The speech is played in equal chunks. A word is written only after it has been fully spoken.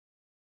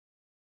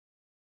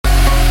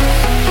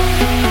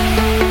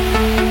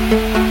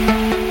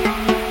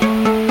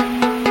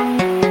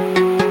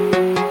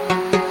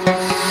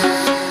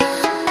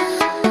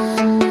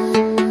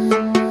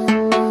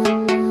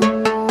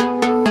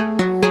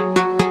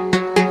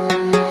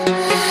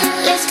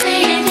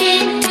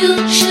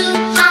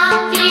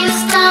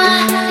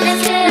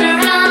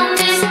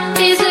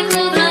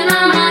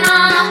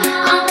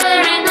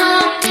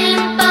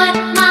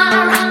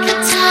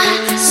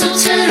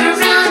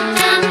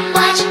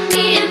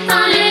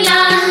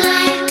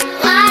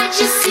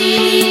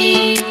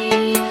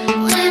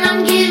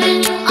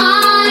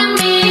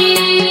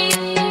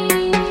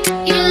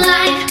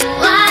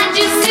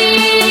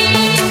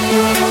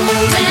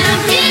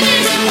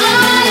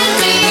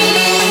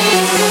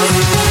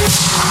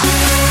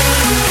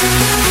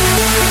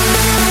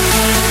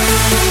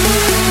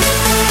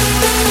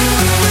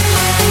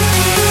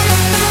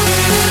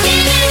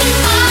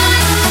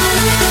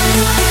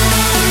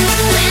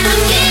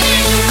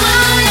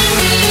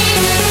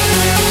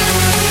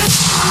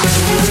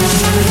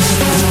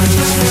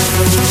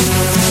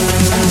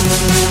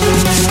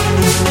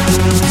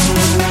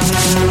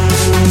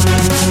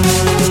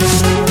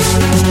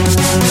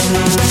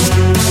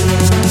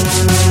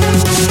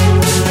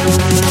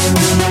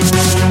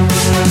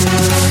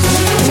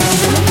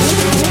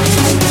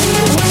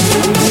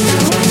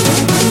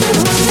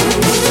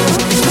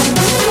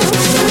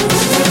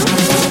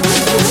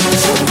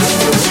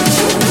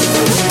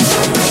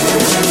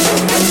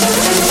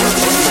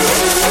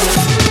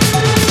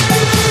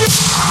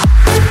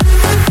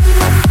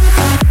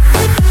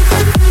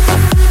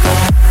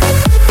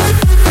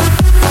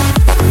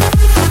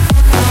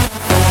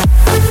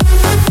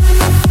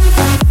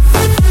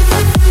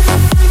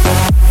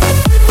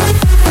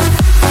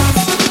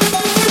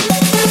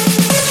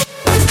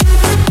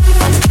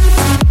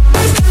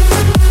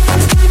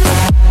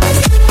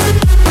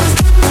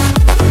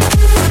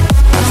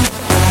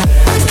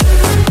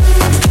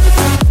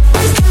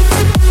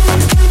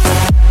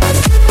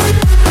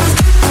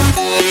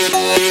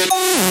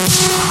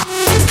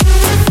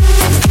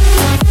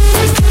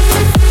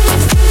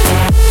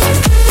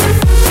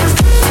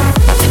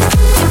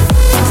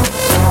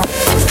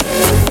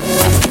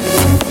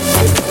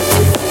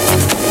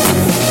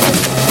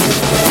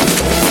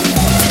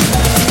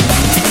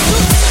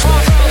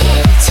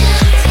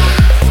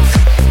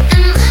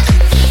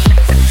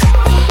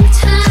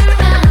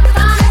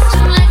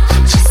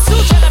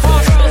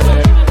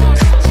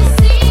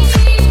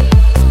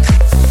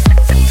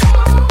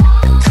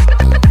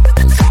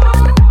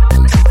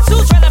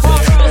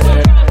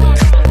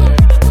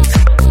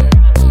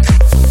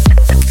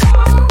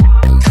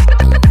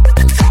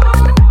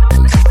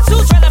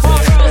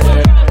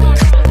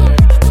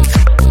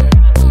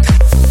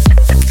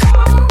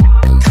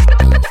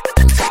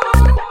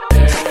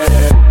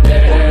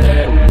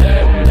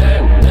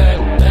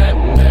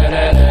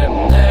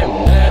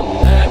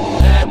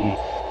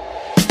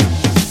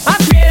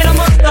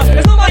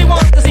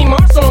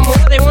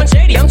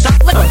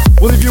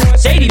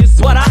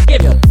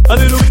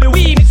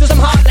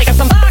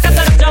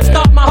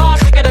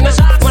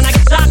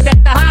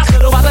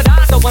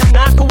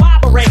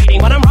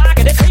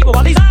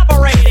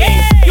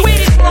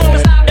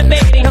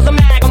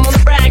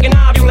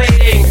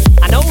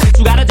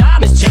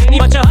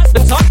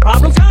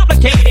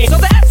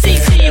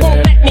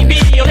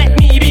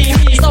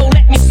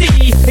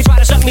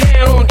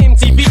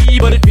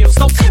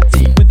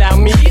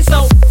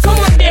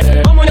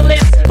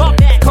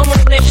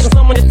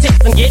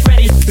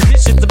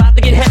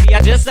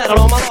settle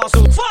all my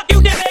lawsuits. Fuck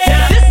you, David.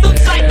 Now this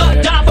looks like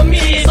a job for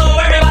me, so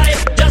everybody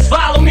just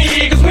follow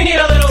me, cause we need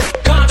a little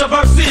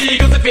controversy,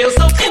 cause it feels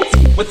so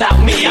empty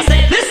without me. I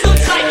said this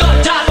looks like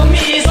a job for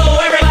me, so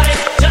everybody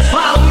just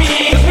follow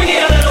me, cause we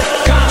need a little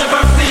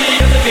controversy,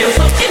 cause it feels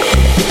so empty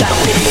without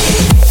me.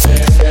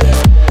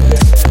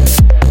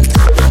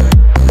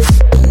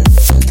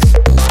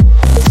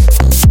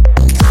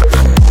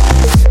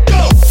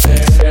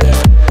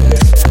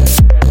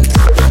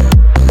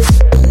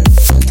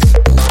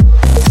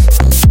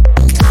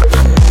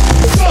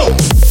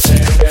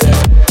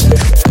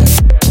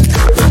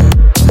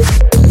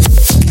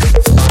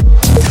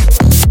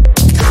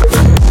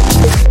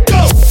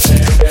 Go!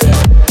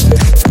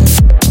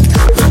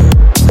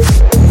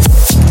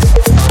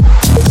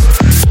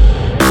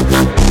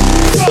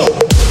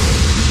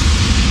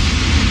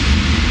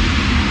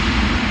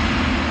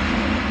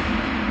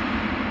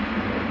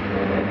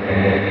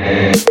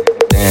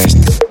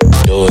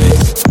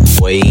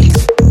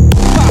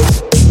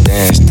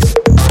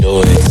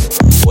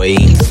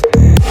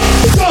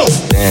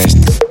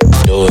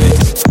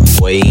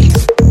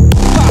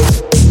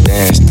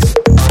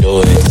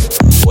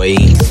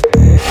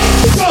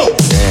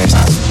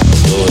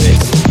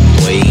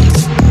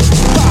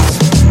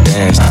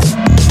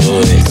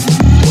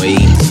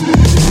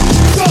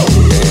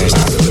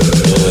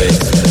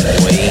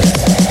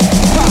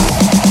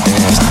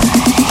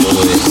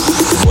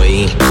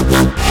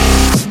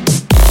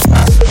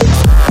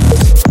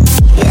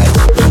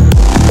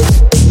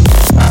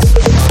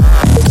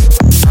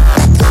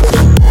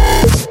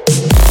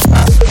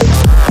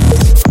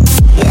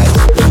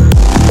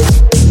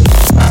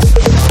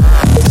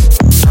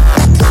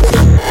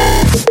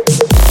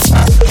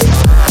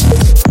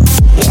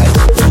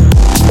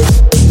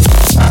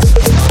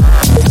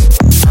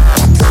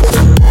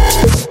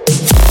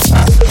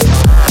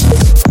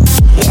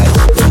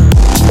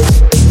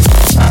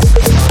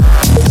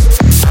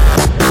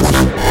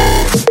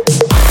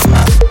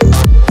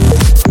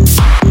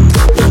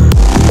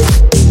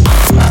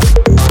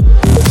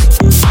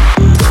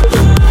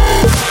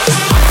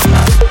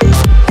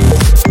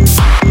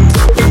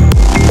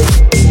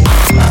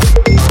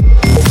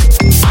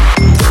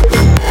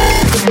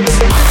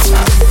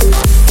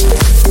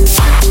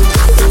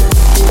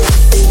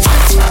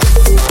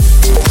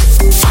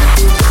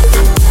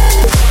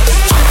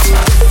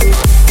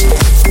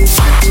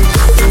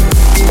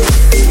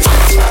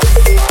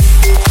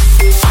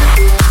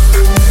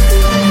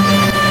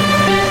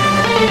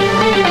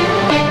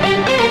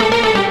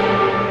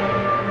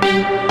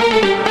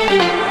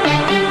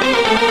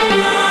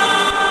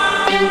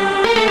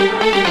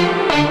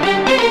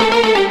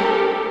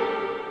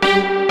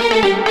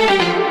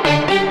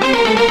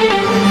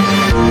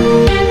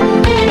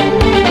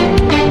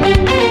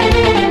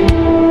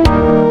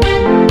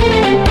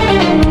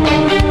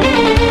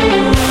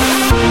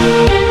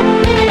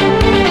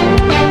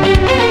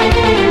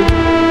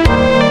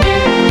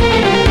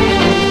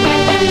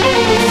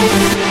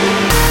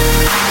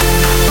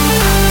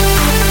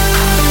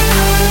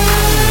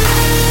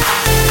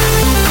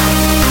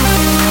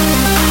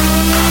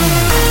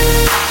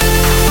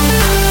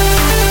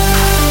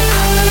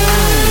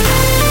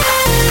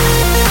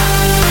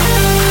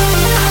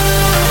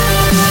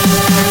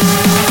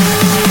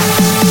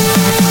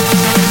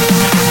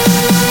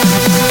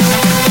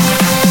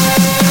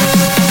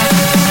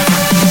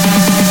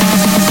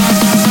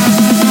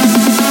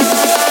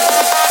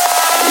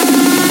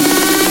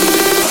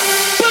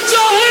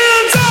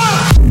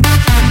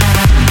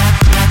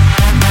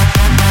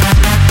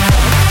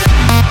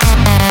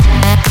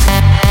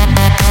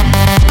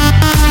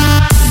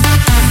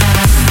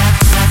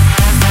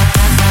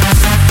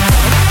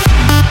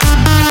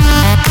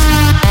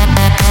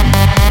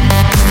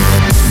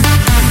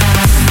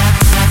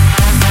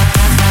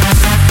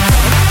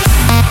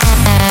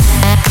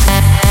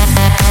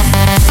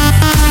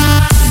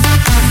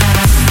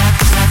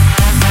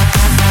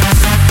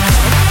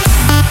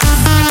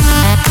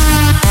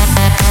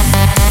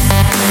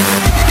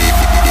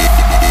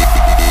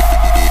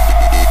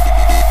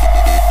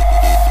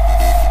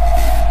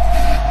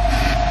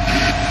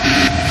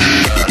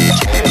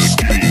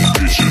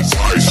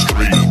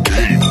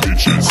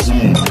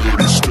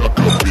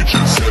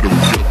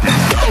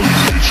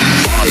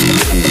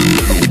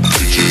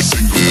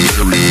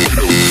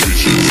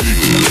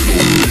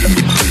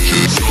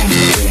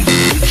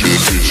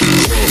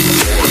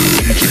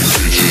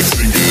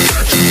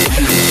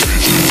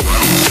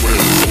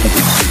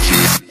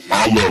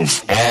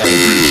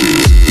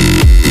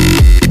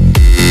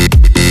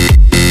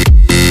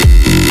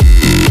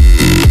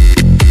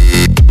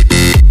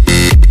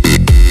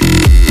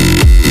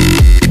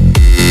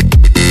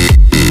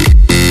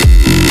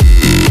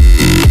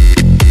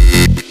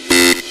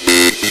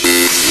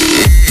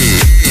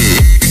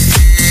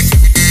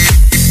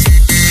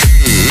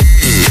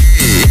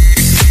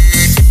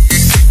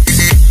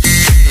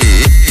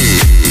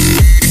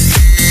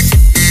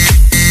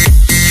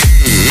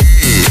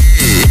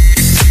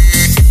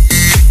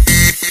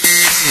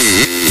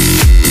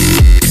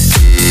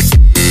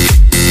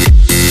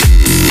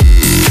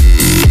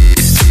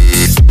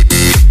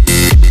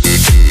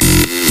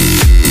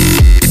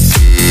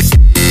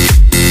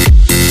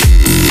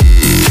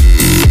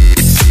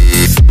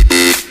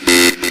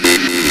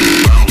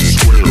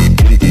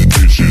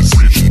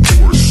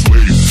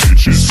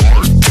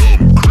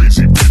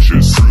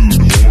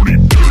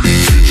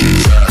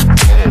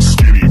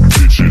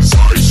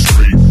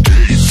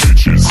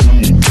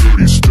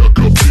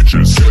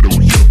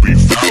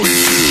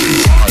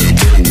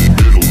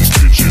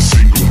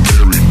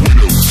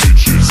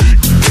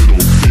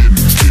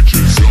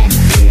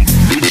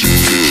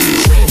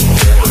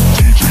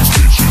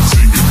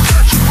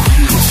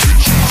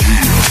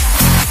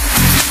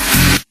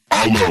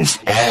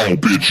 all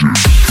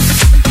bitches.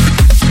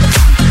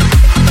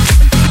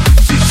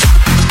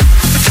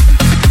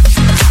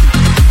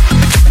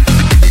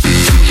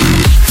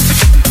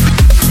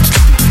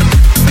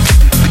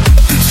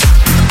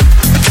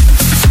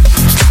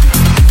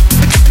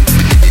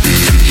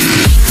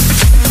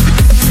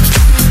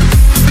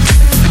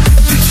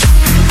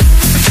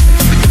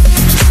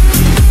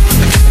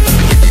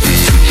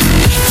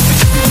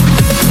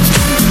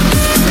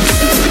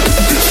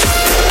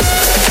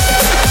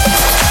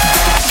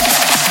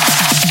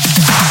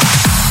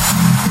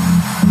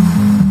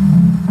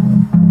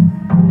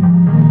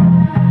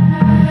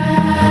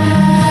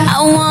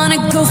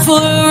 For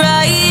a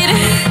ride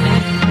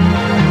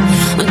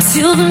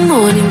until the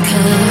morning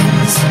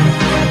comes.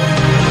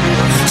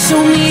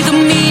 Show me the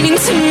meaning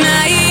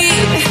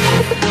tonight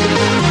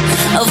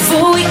of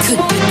what we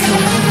could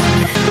become.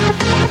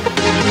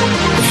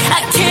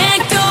 I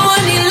can't go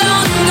any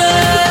longer.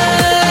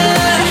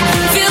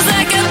 Feels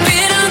like I've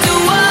been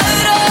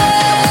underwater.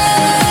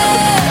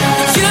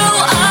 You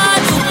are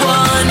the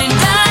one and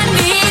I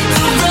need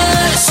the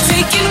rush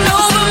taking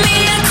over me.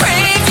 I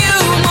crave you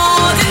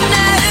more than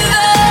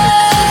ever.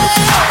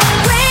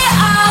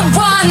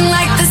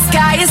 Like the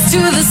sky is to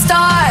the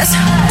stars.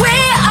 We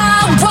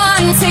are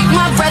one, take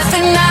my breath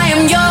and I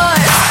am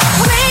yours.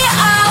 We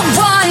are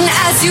one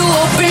as you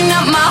open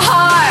up my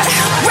heart.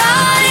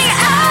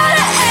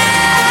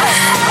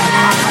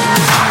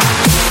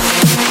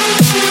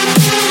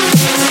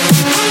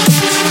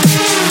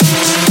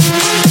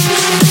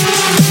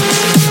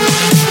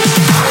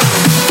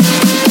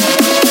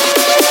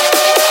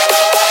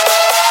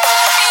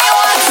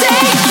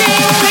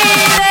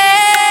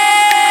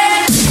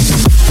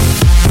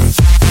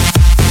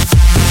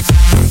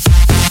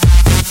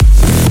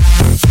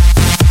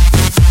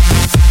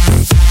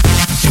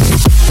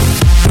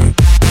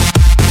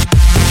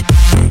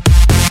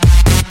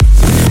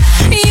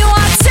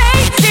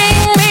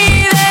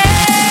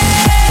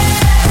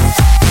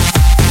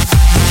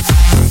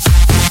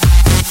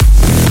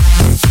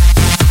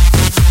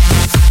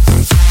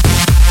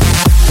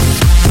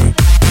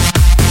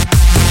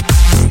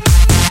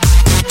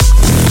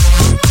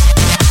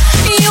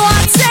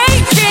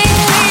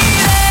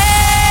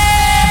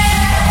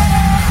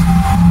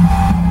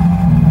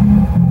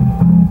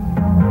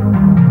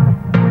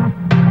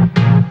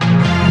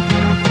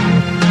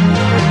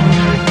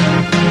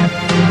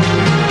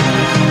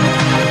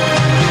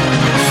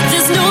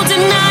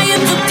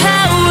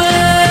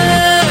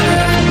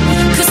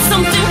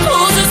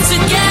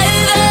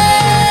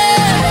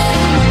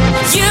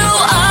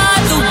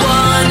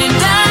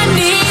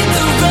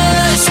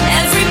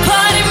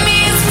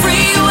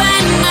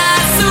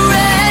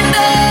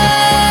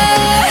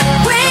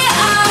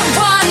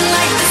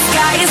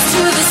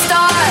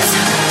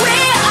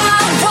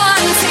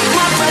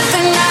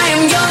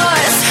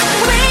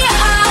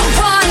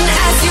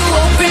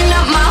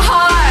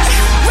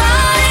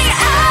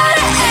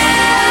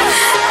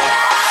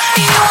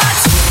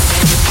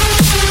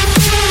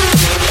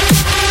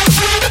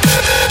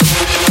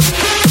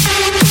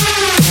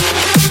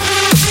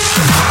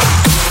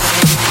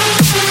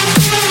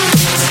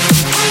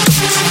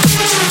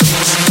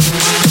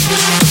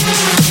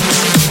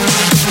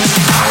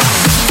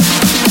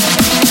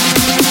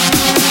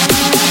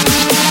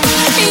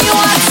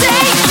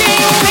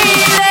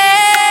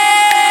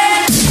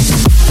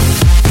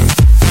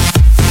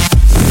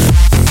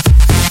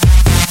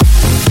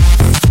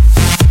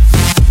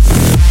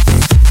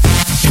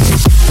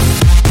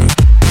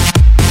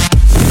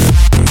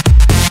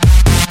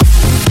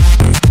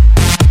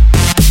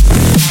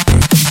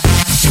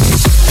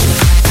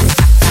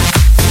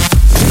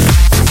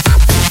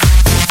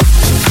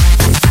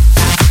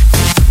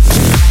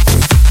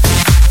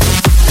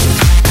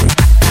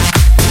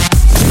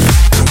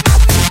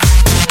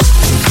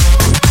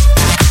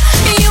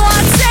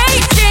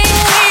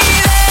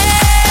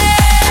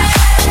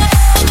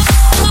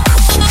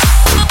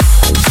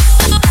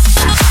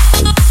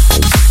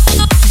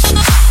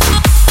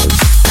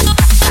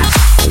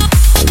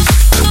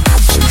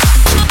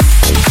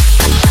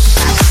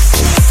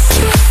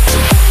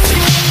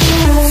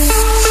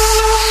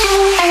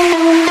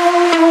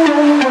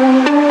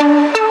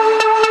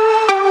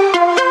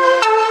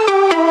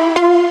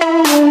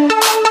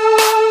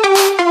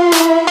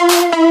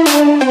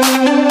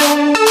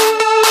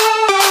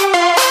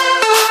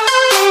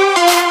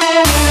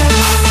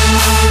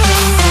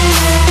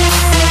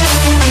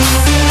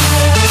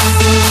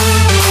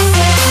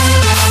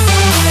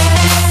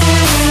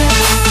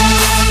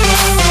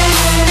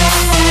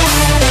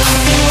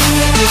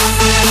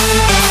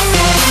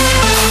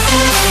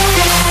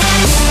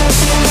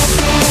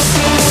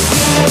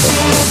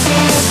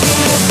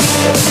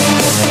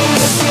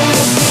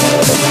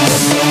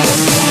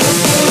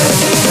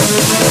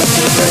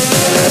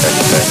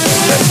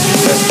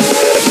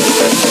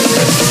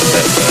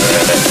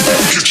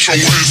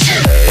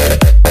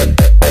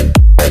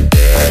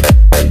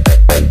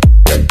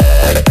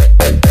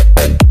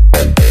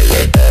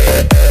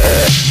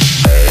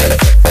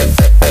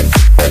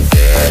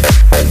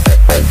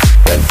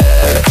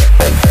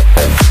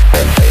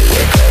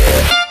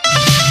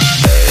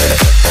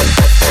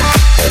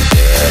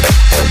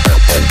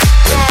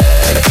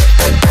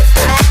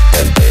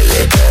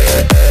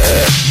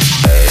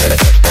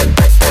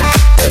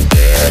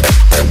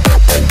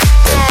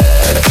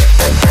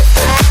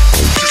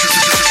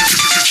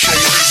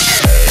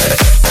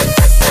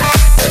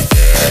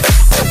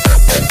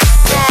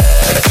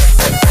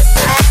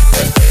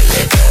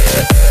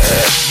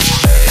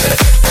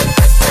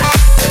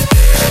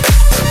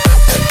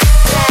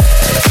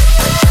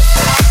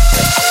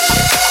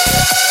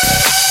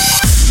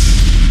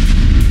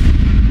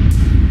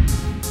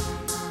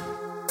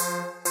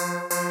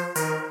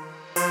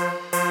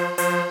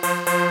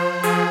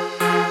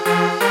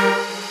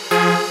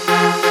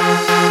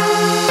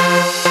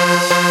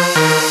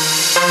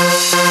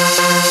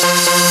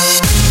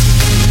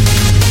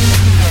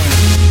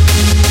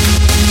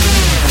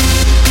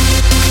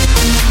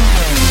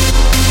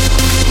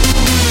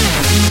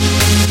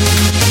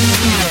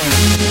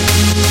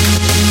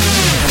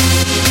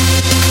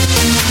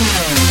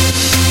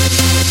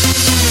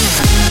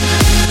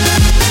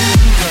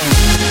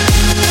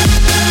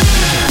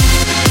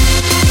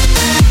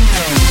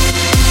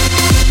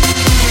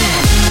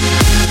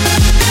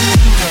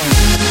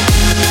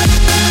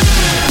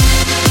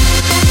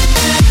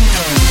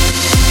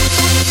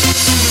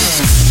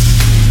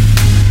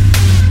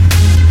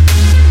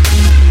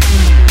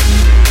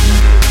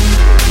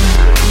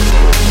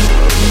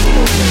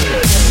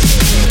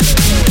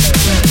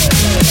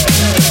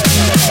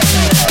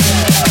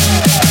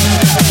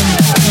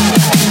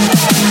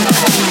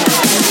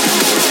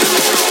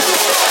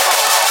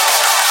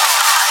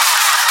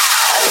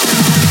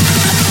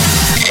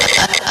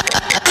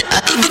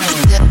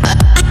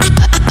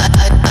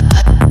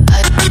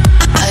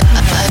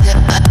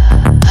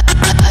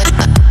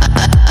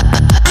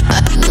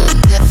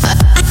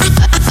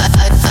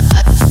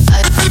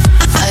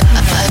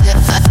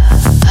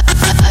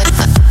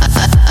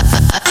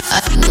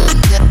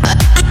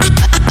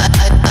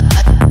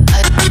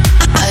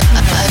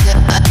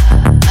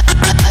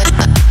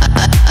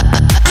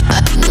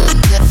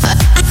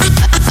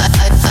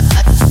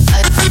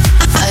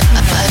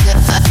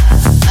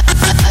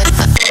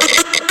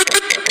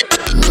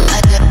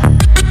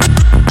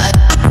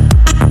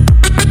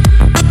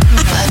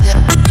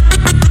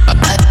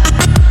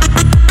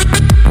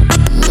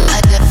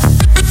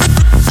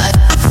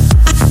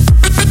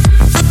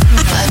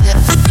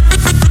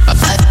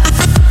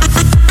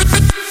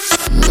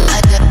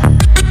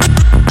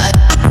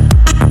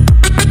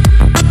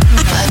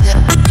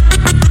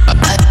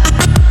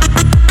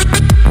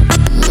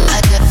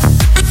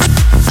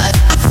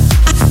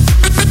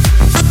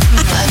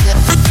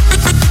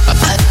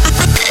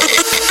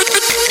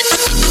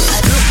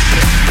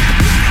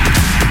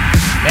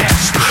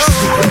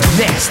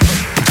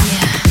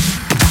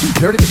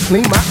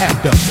 clean my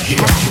act up.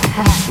 Yeah.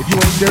 If you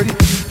ain't dirty,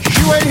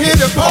 you ain't here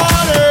to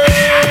party.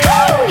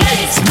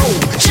 Ladies, move,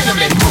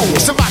 gentlemen, move.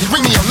 Somebody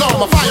ring the alarm,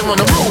 a fire on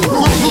the roof.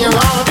 Ring the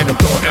alarm, and I'm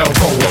throwing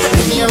elbows.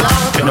 ring the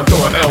alarm, and I'm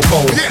throwing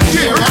elbows.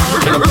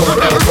 And I'm throwing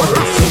elbows.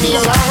 ring the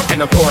alarm.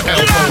 And I'm throwing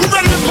elbows. You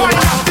ready to party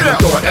out there? And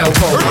I'm throwing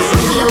elbows.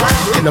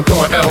 And I'm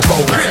throwing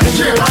elbows.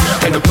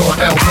 And I'm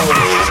throwing elbows.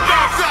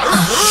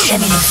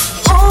 Let me know.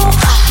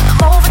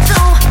 I'm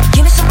overdue.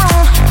 Give me some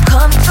room.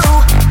 Coming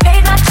through.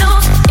 Paid my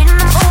dues. In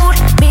the mood.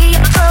 Me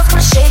and my girls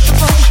gonna shake the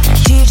room.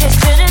 DJ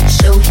spinning.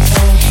 Show you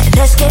thing.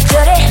 Let's get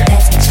dirty.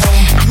 Let's get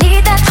dirty. I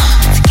need that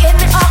to get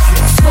me off.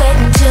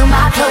 Sweating till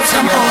my clothes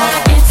come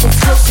off. It's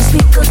explosive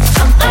speakers.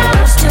 I'm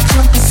still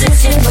jumping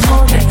 6 in the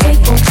morning.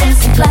 Table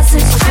dancing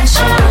glasses with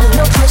pressure.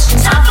 No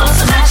questions. I'm for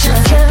some action.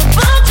 Can't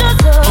put your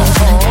love.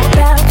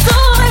 Battle to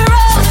it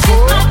rough. So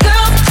get my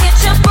girls. Get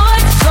your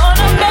boys.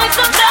 Gonna make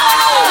some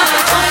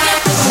noise. Gonna get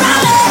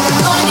rowdy.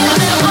 Gonna get a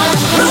little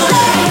unruly.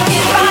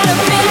 Get right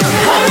up in the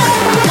corner.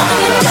 Gonna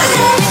get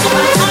dirty.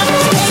 It's my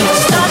time to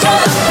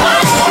start the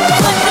party.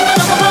 Put the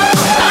number one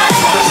body.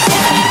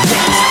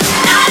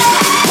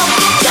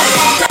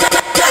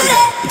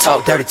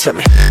 Talk dirty to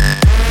me.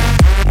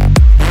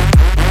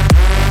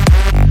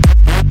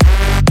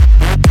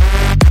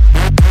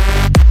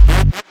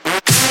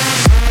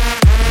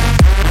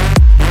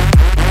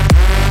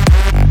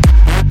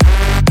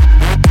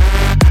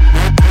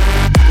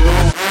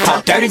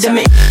 Talk dirty to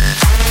me.